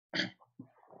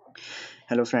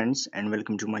Hello friends and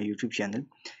welcome to my YouTube channel.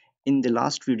 In the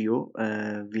last video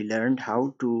we learned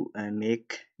how to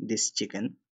make this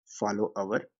chicken follow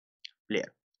our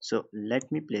player. So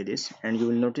let me play this and you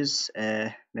will notice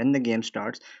when the game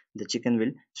starts the chicken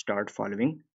will start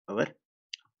following our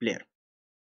player.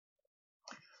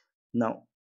 Now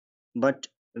but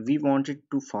we want it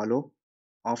to follow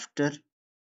after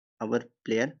our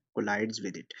player collides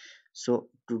with it. So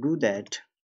to do that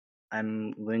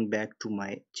I'm going back to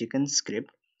my chicken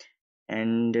script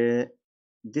and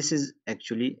this is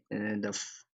actually the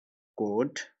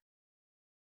code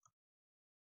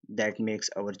that makes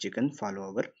our chicken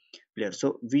follow our player.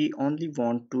 So we only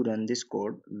want to run this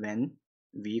code when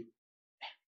we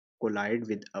collide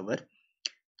with our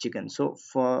chicken. So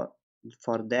for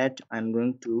that I'm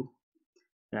going to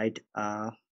write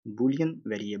a boolean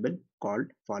variable called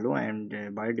follow,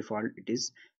 and by default it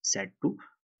is set to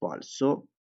false. So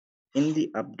in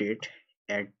the update,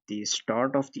 at the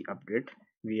start of the update,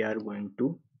 we are going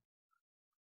to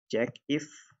check if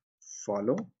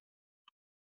follow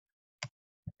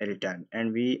return,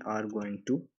 and we are going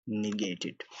to negate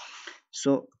it.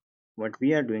 So what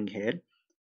we are doing here,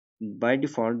 by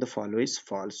default the follow is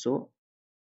false, so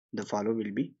the follow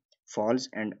will be false,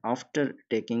 and after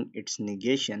taking its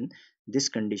negation this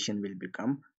condition will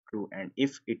become true, and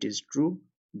if it is true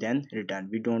then return.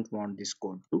 We don't want this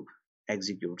code to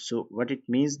execute. So what it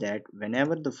means that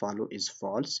whenever the follow is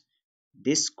false,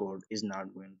 this code is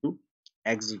not going to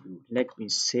execute. Let me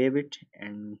save it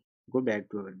and go back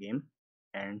to our game,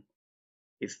 and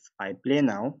if I play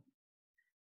now,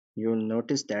 you'll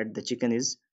notice that the chicken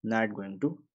is not going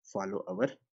to follow our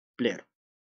player,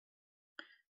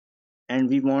 and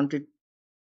we want it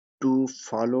to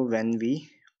follow when we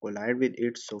collide with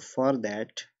it. So for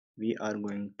that we are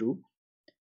going to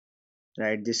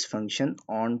write this function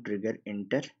on trigger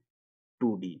enter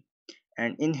 2d,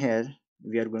 and in here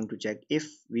we are going to check if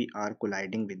we are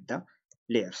colliding with the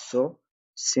player. So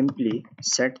simply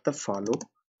set the follow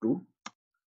to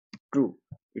true.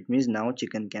 It means now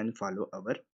chicken can follow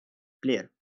our player.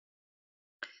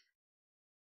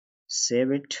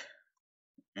 Save it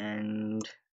and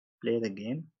play the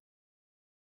game.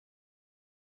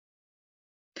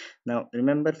 Now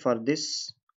remember, for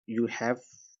this you have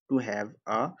to have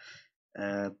a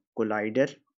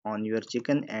collider on your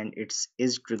chicken, and its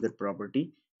is trigger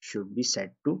property should be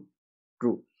set to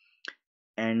true,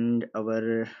 and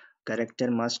our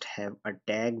character must have a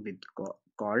tag with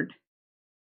called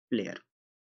player.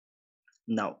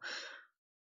 Now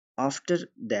after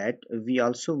that we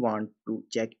also want to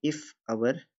check if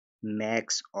our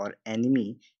max or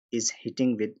enemy is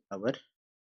hitting with our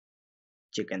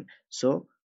chicken. So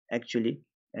actually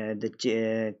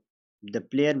the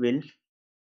player will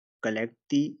collect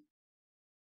the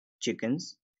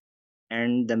chickens,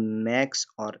 and the max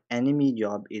or enemy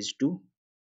job is to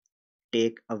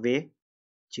take away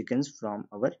chickens from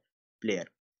our player.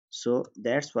 So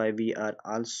that's why we are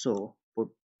also put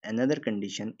another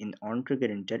condition in on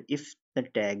trigger enter. If the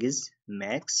tag is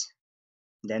max,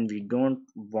 then we don't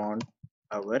want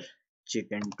our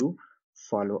chicken to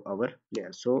follow our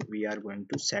player, so we are going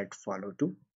to set follow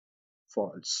to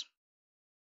false.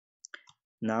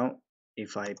 Now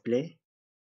if I play,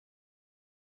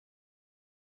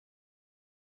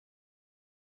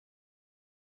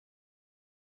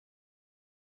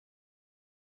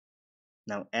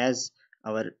 now as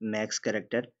our max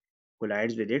character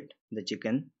collides with it, the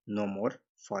chicken no more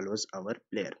follows our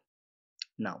player.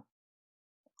 Now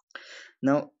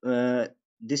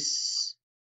this,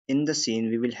 in the scene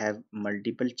we will have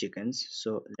multiple chickens,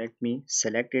 so let me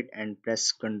select it and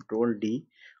press Ctrl D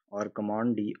or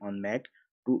Command D on Mac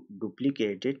to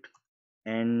duplicate it,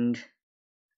 and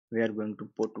we are going to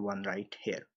put one right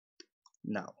here.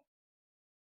 Now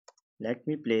let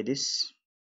me play this.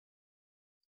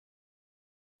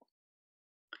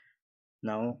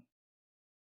 Now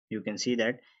you can see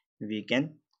that we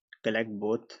can collect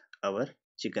both our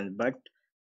chickens, but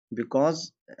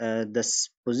because the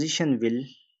position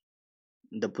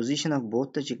of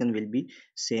both the chicken will be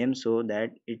same, so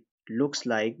that it looks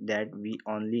like that we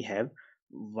only have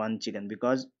one chicken,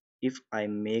 because if I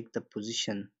make the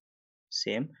position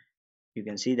same, you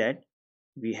can see that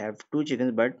we have two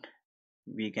chickens, but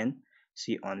we can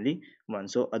see only one,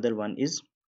 so other one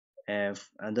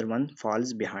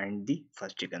falls behind the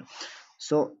first chicken.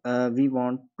 So we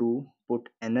want to put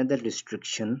another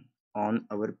restriction on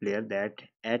our player, that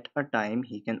at a time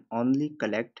he can only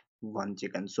collect one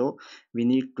chicken. So we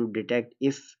need to detect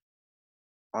if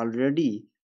already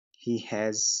he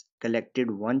has collected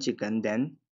one chicken,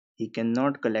 then he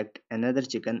cannot collect another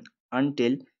chicken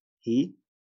until he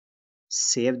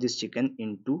save this chicken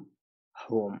into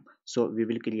home. So we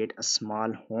will create a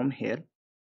small home here.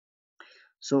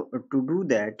 So to do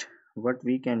that, what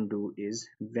we can do is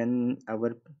when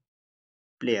our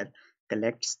player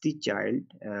collects the child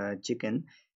chicken,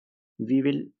 we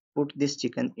will put this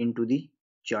chicken into the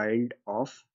child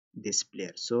of this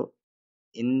player. So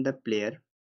in the player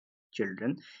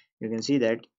children, you can see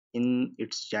that in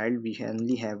its child we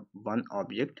only have one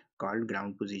object called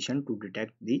ground position to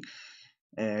detect the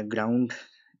ground,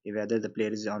 whether the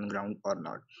player is on ground or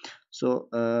not. So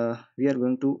we are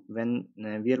going to when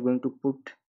we are going to put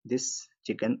this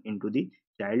chicken into the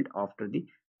child after the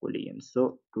collision.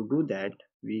 So to do that,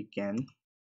 we can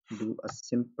do a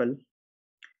simple,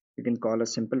 you can call a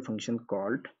simple function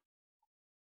called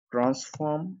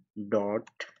transform dot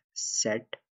set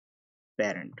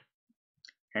parent,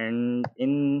 and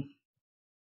in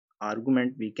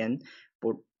argument we can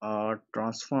put a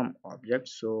transform object.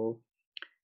 So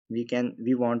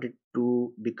we want it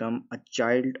to become a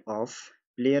child of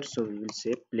player, so we will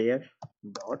say player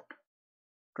dot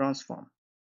transform.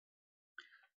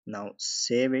 Now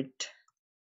save it,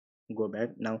 go back.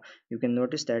 Now you can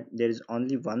notice that there is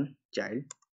only one child,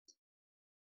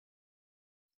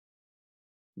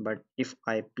 but if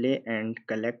I play and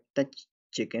collect the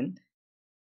chicken,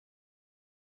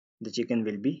 the chicken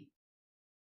will be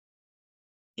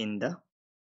in the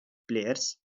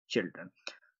player's children.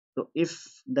 So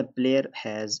if the player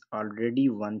has already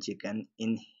one chicken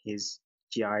in his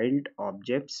child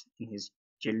objects, in his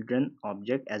children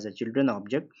object, as a children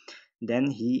object,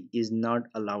 then he is not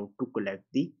allowed to collect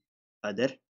the other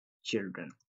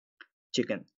children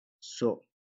chicken. So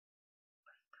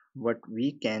what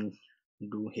we can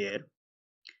do here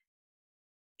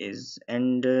is,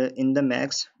 and in the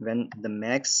max, when the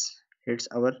max hits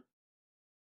our,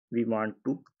 we want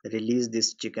to release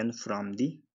this chicken from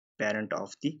the parent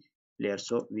of the player.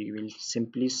 So we will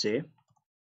simply say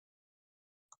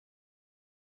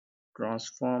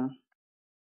transform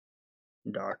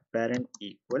dot parent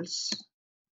equals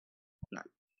null,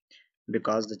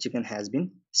 because the chicken has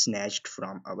been snatched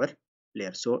from our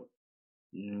player. So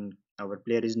our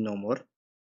player is no more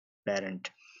parent.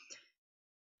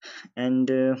 And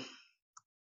to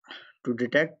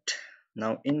detect,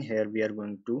 now in here we are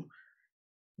going to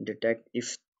detect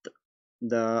if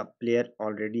the player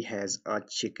already has a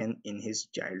chicken in his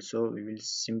child. So we will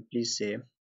simply say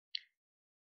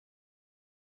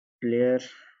player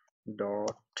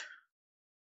dot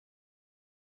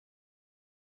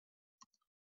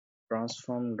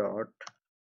transform dot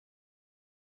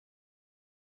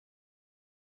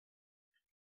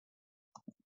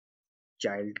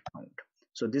child count.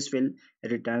 So this will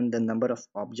return the number of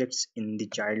objects in the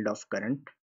child of current,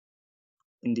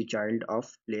 in the child of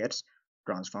players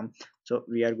transform. So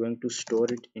we are going to store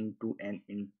it into an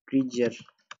integer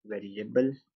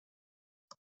variable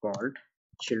called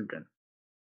children.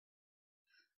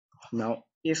 Now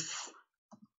if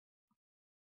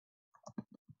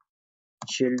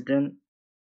children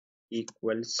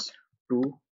equals 2,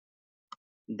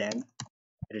 then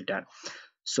return.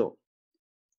 So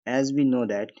as we know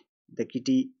that the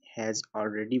kitty has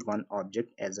already one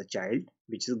object as a child,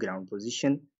 which is ground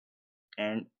position,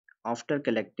 and after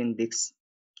collecting this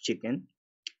chicken,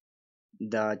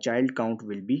 the child count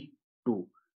will be 2.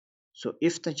 So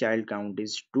if the child count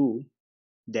is 2,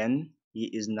 then he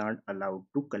is not allowed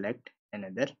to collect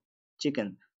another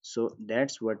chicken. So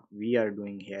that's what we are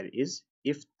doing here is,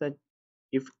 if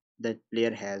the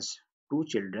player has two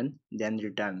children, then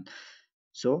return.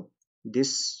 So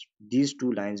these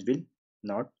two lines will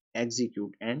not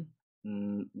execute, and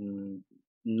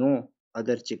no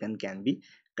other chicken can be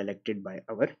collected by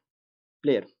our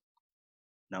player.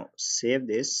 Now save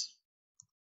this,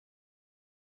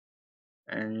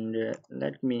 and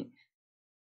let me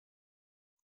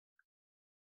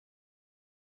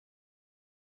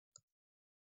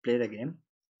play the game.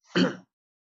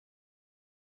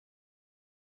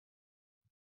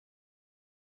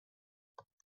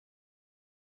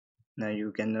 Now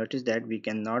you can notice that we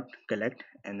cannot collect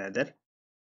another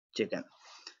chicken.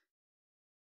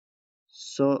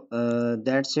 So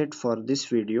that's it for this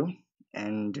video,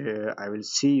 and I will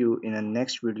see you in a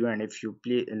next video. And if you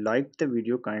like the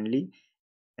video, kindly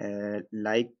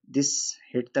like this,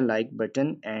 hit the like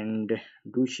button, and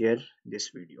do share this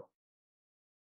video.